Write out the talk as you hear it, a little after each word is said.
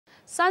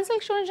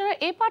Sunsilk শোরুমের জন্য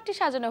এই পার্টটি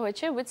সাজানো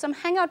হয়েছে with some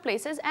hangout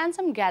places and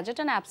some gadget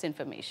and apps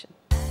information.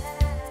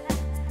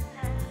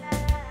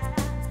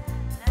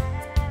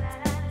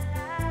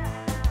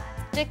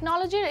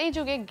 টেকনোলজির এই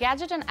যুগে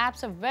gadget and apps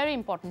are very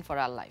important for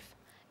our life.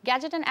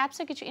 Gadget and apps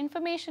এর কিছু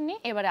ইনফরমেশন নিয়ে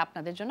এবারে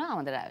আপনাদের জন্য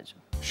আমাদের আয়োজন।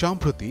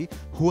 সম্প্রতি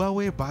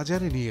হুয়াওয়ে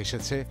বাজারে নিয়ে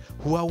এসেছে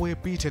Huawei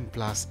P10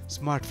 Plus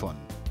smartphone.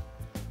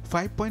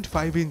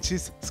 5.5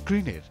 inches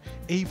স্ক্রিনের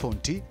এই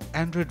ফোনটি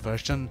অ্যান্ড্রয়েড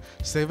ভার্সন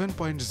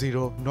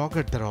 7.0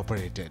 নগেট দ্বারা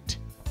অপারেটেড।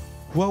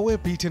 Huawei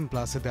P10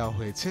 Plus-এ দেওয়া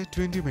হয়েছে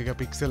 20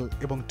 মেগাপিক্সেল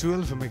এবং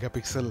 12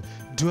 মেগাপিক্সেল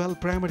ডুয়াল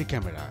প্রাইমারি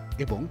ক্যামেরা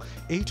এবং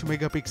 8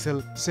 মেগাপিক্সেল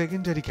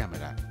সেকেন্ডারি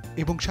ক্যামেরা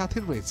এবং সাথে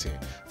রয়েছে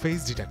ফেস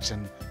ডিটেকশন,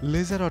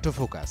 লেজার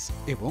অটোফোকাস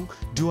এবং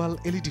dual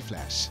LED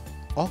flash.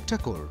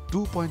 Octa-core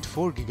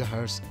 2.4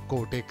 GHz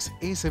Cortex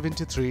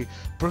A73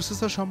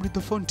 processor সমৃদ্ধ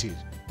ফোনটির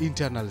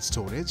ইন্টারনাল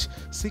স্টোরেজ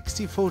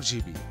 64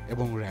 GB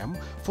এবং RAM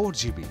 4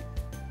 GB।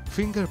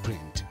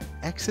 Fingerprint,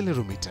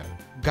 accelerometer,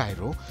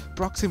 gyro,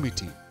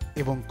 proximity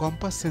এবং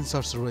কম্পাস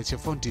সেন্সরস রয়েছে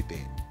ফোনটিতে।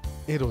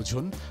 এর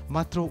ওজন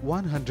মাত্র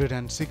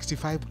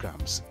 165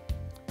 grams.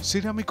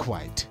 Ceramic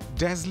white,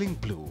 dazzling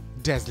blue,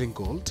 dazzling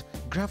gold,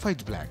 graphite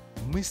black,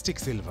 mystic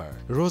silver,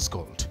 rose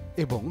gold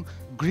এবং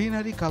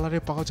গ্রিনারি কালারে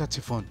পাওয়া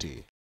যাচ্ছে ফোনটি।